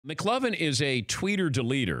McLovin is a tweeter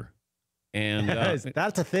deleter. And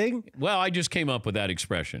that's a thing? Well, I just came up with that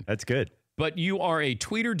expression. That's good. But you are a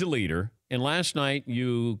tweeter deleter, and last night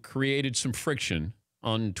you created some friction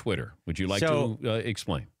on Twitter. Would you like to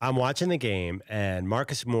explain? I'm watching the game, and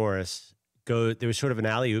Marcus Morris there was sort of an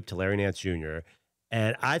alley-oop to Larry Nance Jr.,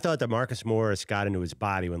 and I thought that Marcus Morris got into his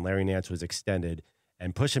body when Larry Nance was extended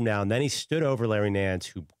and pushed him down. Then he stood over Larry Nance,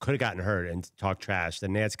 who could have gotten hurt, and talked trash.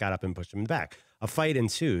 Then Nance got up and pushed him in the back. A fight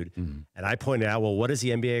ensued, and I pointed out, well, what does the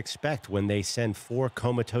NBA expect when they send 4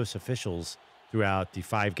 comatose officials throughout the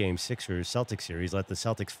 5-game Sixers-Celtics series, let the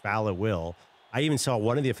Celtics foul at will? I even saw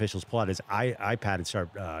one of the officials pull out his iPad and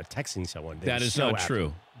start texting someone. That is not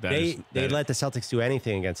true. They let the Celtics do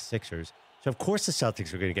anything against the Sixers. So, of course, the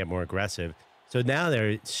Celtics are going to get more aggressive. So now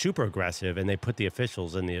they're super aggressive, and they put the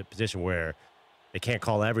officials in the position where they can't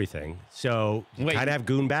call everything. So you kind of have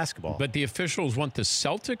goon basketball. But the officials want the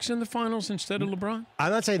Celtics in the finals instead of LeBron?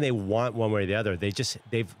 I'm not saying they want one way or the other.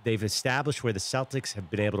 They've established where the Celtics have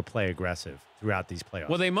been able to play aggressive throughout these playoffs.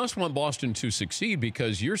 Well, they must want Boston to succeed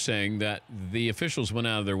because you're saying that the officials went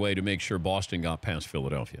out of their way to make sure Boston got past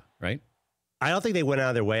Philadelphia, right? I don't think they went out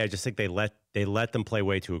of their way. I just think they let them play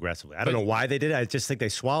way too aggressively. I don't know why they did it. I just think they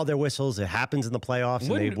swallowed their whistles. It happens in the playoffs,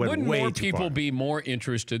 and they went way too far. Wouldn't more people be more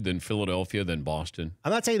interested than Philadelphia than Boston?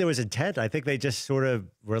 I'm not saying there was intent. I think they just sort of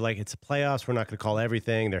were like, it's the playoffs. We're not going to call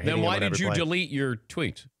everything. Then why did you delete your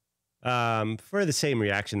tweets? For the same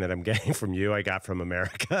reaction that I'm getting from you, I got from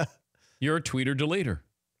America. You're a tweeter deleter.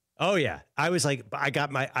 Oh, yeah. I was like,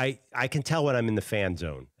 I can tell when I'm in the fan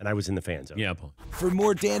zone, and I was in the fan zone. Yeah, Paul. For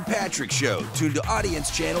more Dan Patrick Show, tune to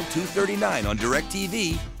Audience Channel 239 on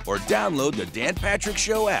DirecTV or download the Dan Patrick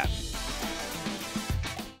Show app.